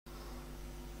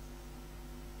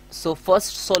So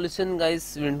first solution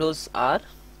guys, Windows R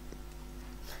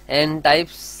and type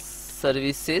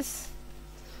services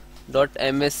dot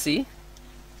msc,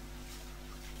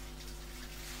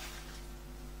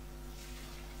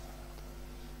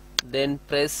 then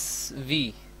press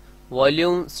V,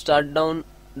 volume start down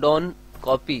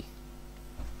copy.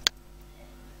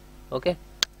 Okay,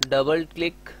 double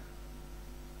click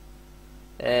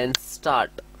and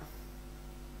start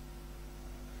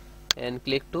and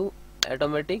click to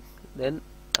automatic, then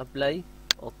apply,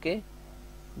 okay,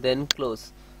 then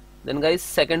close. Then guys,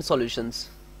 second solutions.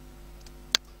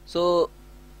 So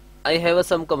I have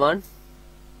some command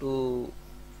to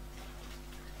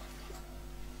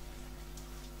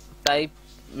type,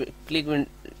 click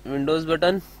Windows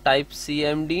button, type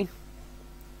cmd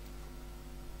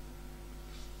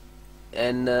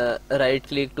and right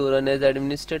click to run as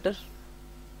administrator,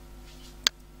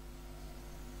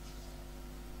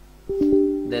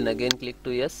 then again click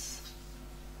to yes.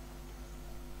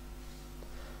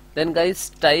 Then guys,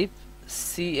 type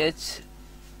chkdsk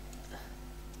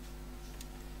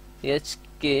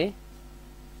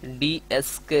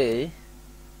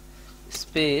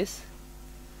space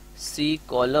c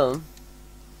column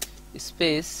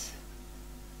space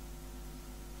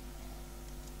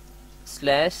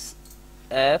slash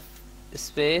f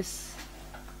space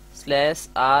slash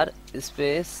r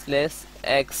space slash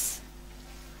x.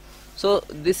 So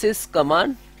this is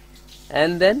command,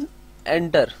 and then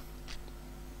enter.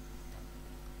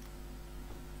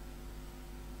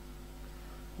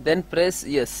 Then press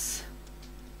yes.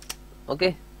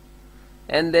 Okay,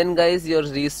 and then guys, you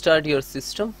restart your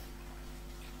system.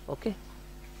 Okay,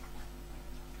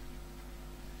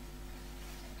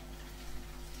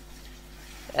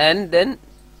 and then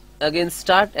again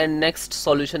start, and next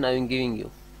solution I am giving you.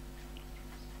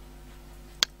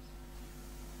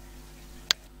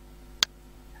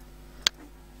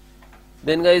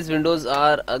 Then guys, Windows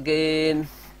R, again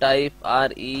type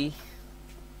ReGEDIT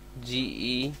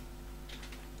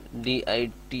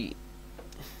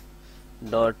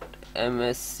dot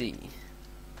msc,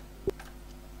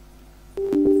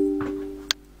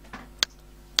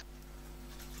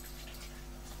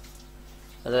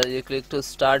 otherwise you click to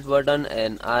start button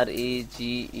and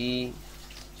REGE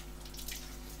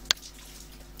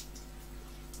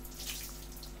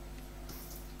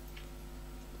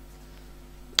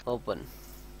open.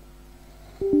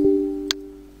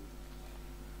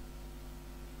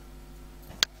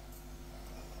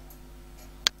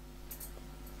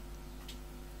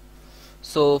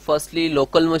 So firstly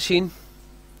local machine,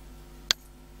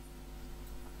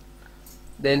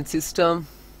 then system,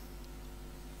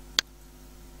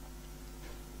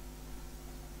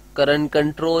 current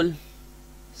control,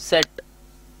 set,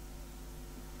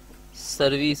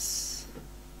 service,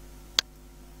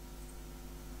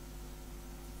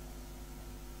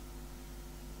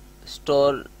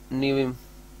 store new,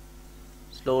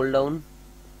 scroll down,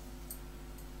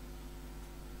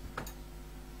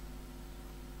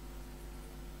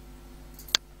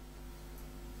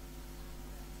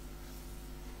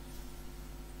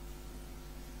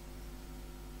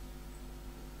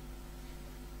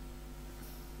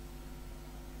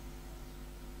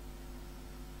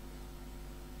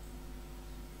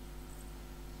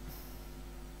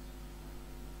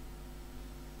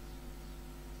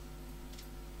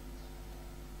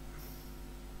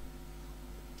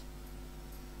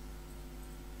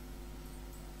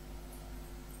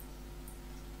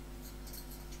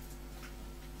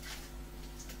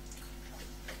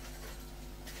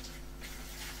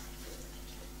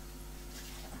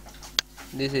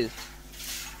 this is,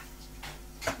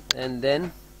 and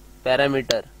then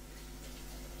parameter,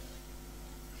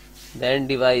 then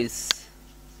device.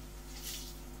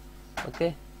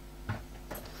 Okay,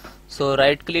 so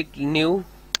right click new,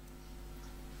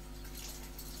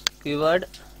 keyword,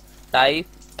 type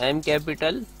M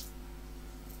capital,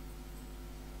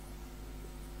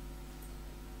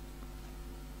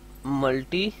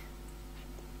 multi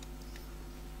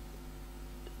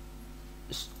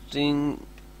string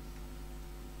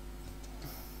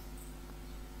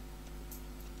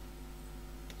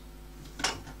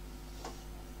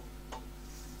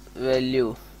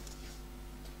value,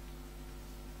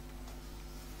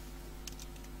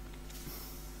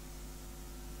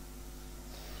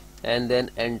 and then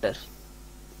enter.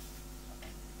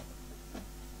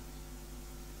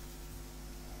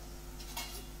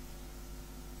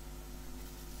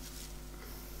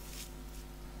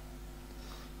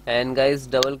 And guys,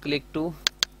 double click to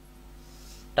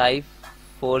type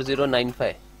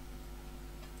 4095.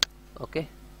 Okay,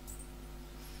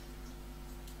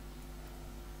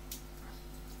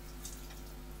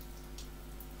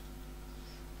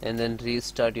 and then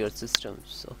restart your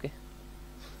systems. Okay.